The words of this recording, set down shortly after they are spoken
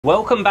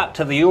Welcome back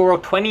to the Euro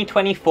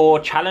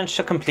 2024 challenge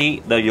to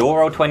complete the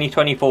Euro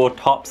 2024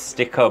 top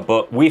sticker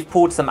book. We've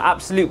pulled some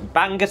absolute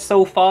bangers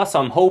so far, so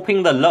I'm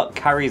hoping the luck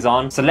carries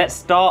on. So let's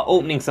start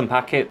opening some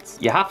packets.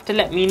 You have to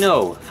let me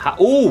know.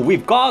 Oh,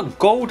 we've got a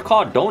gold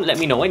card. Don't let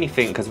me know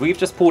anything because we've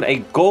just pulled a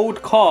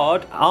gold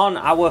card on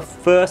our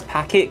first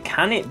packet.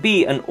 Can it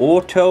be an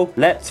auto?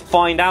 Let's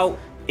find out.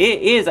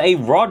 It is a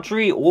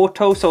Rodri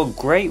auto, so a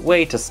great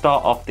way to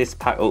start off this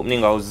pack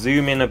opening. I'll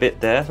zoom in a bit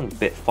there, I'm a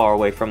bit far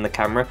away from the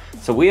camera.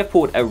 So we have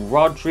pulled a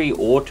Rodri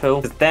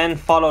auto, then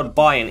followed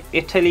by an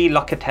Italy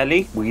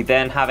Locatelli. We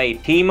then have a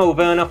Timo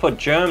Werner for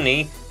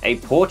Germany, a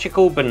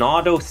Portugal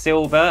Bernardo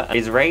Silva,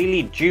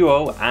 Israeli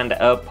duo, and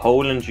a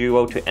Poland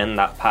duo to end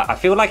that pack. I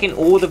feel like in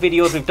all the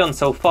videos we've done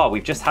so far,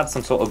 we've just had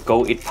some sort of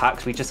goated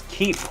packs. We just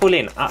keep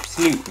pulling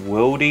absolute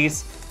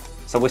worldies.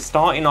 So we're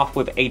starting off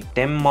with a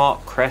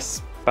Denmark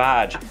crest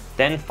badge,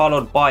 then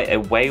followed by a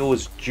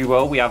Wales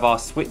duo. We have our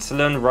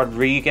Switzerland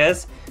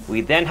Rodriguez. We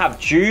then have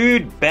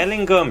Jude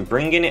Bellingham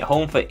bringing it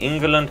home for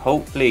England,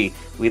 hopefully.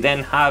 We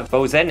then have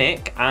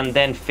Bozenic, and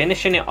then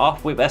finishing it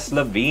off with a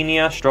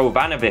Slovenia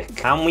Strovanovic.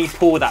 Can we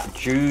pull that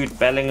Jude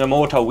Bellingham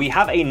auto? We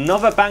have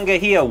another banger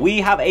here.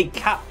 We have a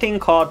captain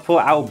card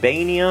for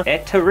Albania,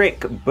 Eterik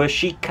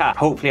Bushika.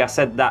 Hopefully I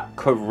said that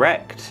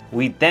correct.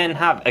 We then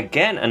have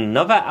again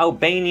another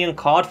Albanian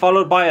card,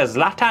 followed by a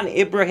Zlatan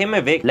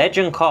Ibrahimovic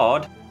legend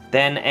card,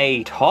 then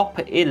a top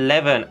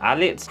 11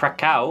 Alitz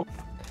Krakow.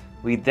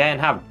 We then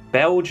have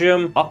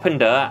Belgium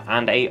Opender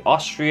and a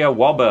Austria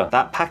Wobber.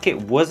 That packet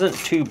wasn't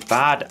too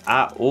bad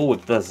at all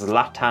with the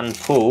Zlatan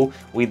pull.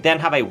 We then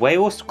have a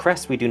Wales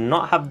crest. We do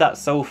not have that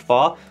so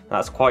far.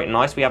 That's quite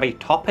nice. We have a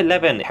top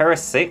 11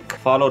 Perisic,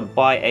 followed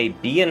by a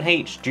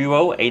B&H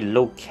duo, a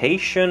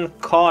location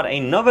card,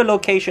 another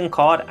location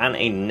card, and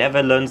a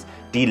Netherlands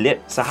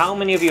Delip. So how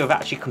many of you have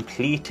actually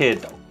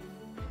completed?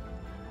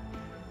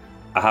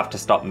 I have to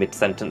stop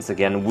mid-sentence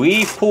again.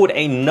 We've pulled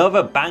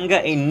another banger,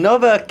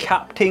 another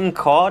captain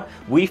card.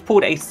 We've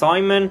pulled a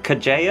Simon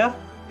Kajar.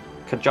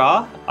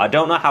 I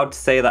don't know how to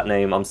say that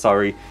name, I'm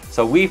sorry.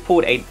 So we've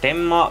pulled a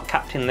Denmark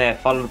captain there,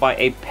 followed by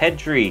a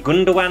Pedri.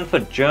 Gundogan for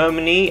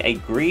Germany, a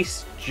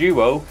Greece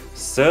duo,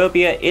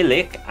 Serbia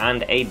Ilic,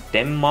 and a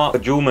Denmark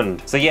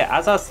Jumand. So yeah,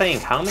 as I was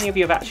saying, how many of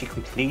you have actually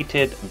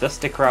completed the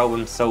sticker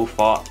album so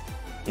far?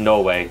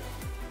 No way.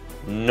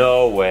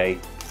 No way.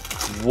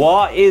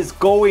 What is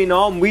going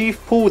on?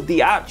 We've pulled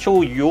the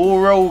actual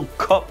Euro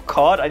Cup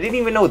card. I didn't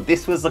even know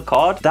this was a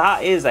card.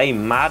 That is a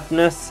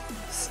madness.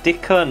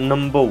 Sticker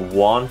number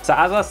 1. So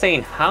as I was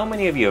saying, how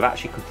many of you have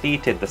actually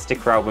completed the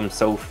sticker album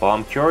so far?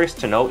 I'm curious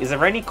to know. Is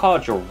there any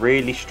cards you're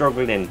really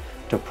struggling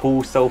to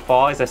pull so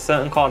far? Is there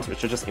certain cards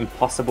which are just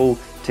impossible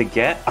to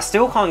get? I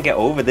still can't get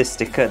over this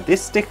sticker.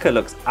 This sticker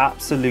looks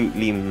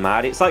absolutely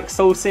mad. It's like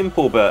so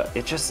simple, but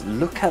it just,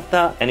 look at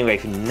that. Anyway,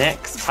 for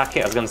next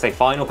packet, I was going to say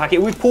final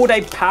packet, we pulled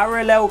a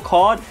parallel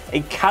card,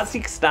 a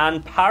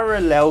Kazakhstan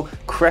parallel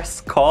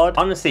crest card.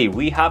 Honestly,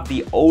 we have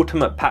the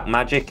ultimate pack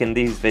magic in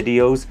these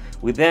videos.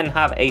 We then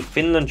have a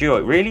Finland duo.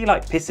 It really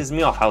like pisses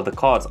me off how the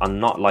cards are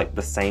not like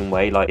the same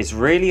way. Like, it's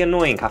really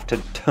annoying. Have to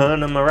turn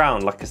them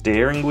around like a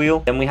steering wheel.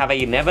 Then we have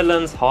a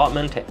Netherlands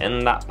Hartman to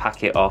end that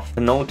packet off.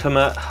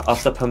 Penultimate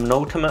of the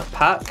penultimate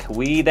pack.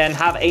 We then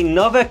have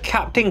another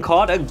captain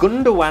card, a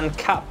Gundogan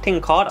captain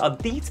card. Are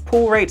these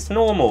pull rates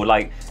normal?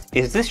 Like,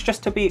 is this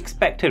just to be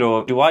expected,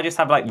 or do I just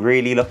have like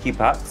really lucky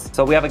packs?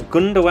 So we have a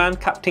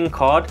Gundogan captain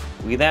card.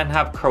 We then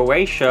have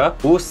Croatia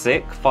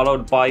Usic,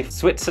 followed by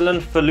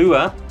Switzerland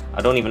Falua. I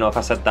don't even know if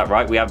I said that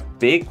right. We have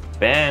Big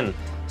Ben,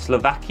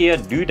 Slovakia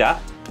Duda,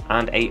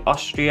 and a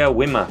Austria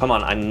Wimmer. Come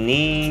on, I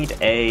need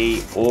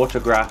a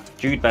autograph.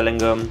 Jude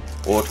Bellingham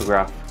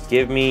autograph.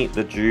 Give me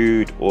the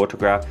Jude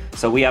autograph.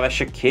 So we have a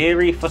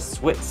Shaqiri for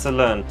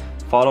Switzerland,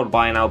 followed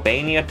by an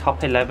Albania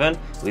top 11.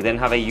 We then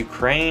have a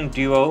Ukraine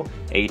duo,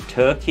 a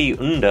Turkey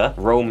Under,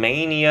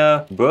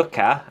 Romania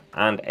Burka,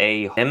 and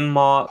a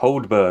Denmark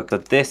Holdberg. So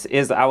this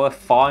is our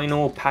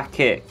final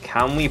packet.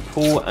 Can we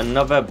pull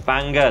another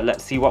banger?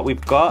 Let's see what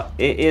we've got.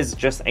 It is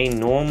just a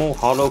normal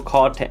holo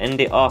card to end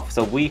it off.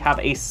 So we have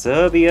a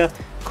Serbia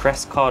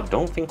crest card.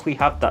 Don't think we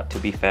have that, to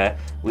be fair.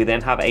 We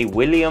then have a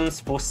Williams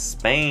for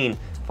Spain,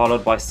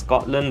 followed by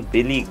Scotland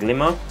Billy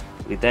Glimmer.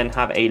 We then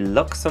have a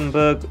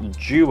Luxembourg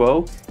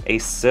duo, a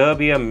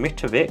Serbia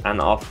Mitrovic,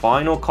 and our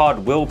final card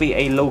will be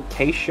a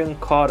location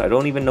card. I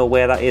don't even know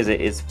where that is.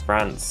 It is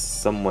France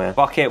somewhere.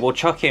 Fuck it, we'll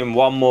chuck in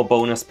one more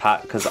bonus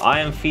pack because I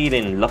am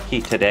feeling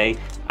lucky today.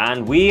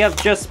 And we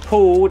have just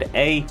pulled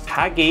a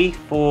Paggy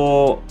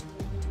for,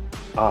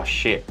 oh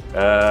shit,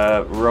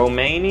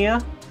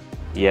 Romania?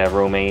 Yeah,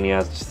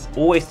 Romania. Just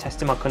always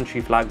testing my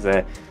country flags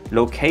there.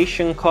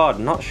 Location card,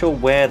 not sure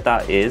where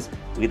that is.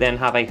 We then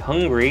have a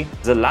Hungary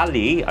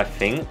Zalali, I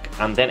think,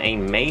 and then a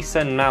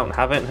Mason Mount.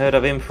 Haven't heard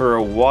of him for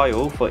a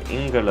while for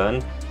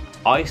England.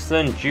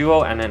 Iceland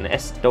duo and an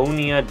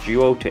Estonia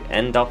duo to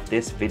end off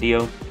this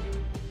video.